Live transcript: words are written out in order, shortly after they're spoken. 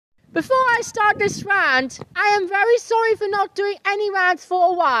Before I start this rant, I am very sorry for not doing any rants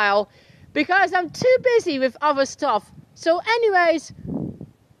for a while because I'm too busy with other stuff. So anyways,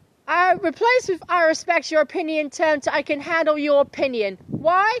 I replace with I respect your opinion term to I can handle your opinion.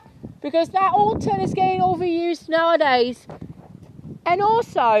 Why? Because that old term is getting overused nowadays. And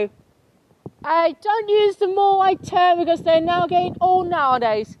also, I don't use the more like term because they're now getting old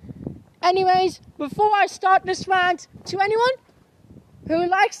nowadays. Anyways, before I start this rant, to anyone who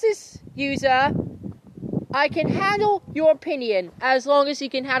likes this user, I can handle your opinion as long as you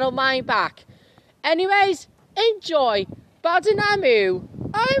can handle mine back. Anyways, enjoy. Badanamu.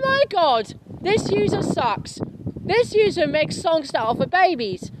 Oh my god, this user sucks. This user makes songs that are for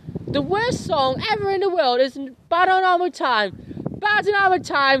babies. The worst song ever in the world is Badanamu Time. Badanamu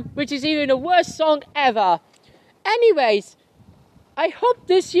Time, which is even the worst song ever. Anyways, I hope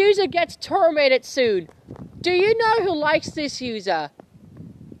this user gets terminated soon. Do you know who likes this user?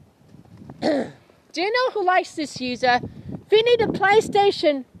 Do you know who likes this user? Finny the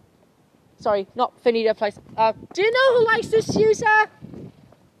PlayStation. Sorry, not Finny the PlayStation. Do you know who likes this user?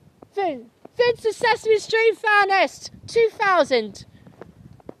 Vince the Sesame Street Fanest 2000.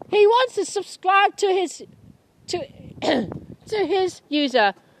 He wants to subscribe to his to his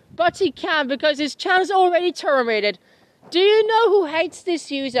user, but he can't because his channel's already terminated. Do you know who hates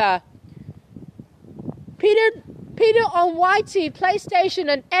this user? Peter on YT, PlayStation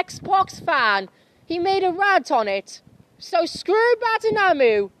and Xbox fan. He made a rant on it. So screw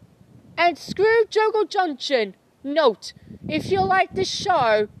Badanamu and screw Joggle Junction. Note, if you like this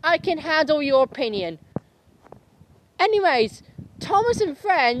show, I can handle your opinion. Anyways, Thomas and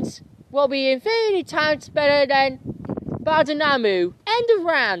Friends will be infinity times better than Badanamu. End of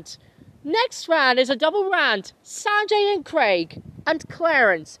rant. Next rant is a double rant. Sanjay and Craig and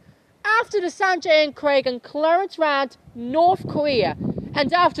Clarence. After the Sanjay and Craig and Clarence rant, North Korea.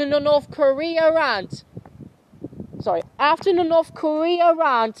 And after the North Korea rant,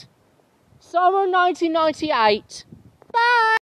 summer 1998. Bye!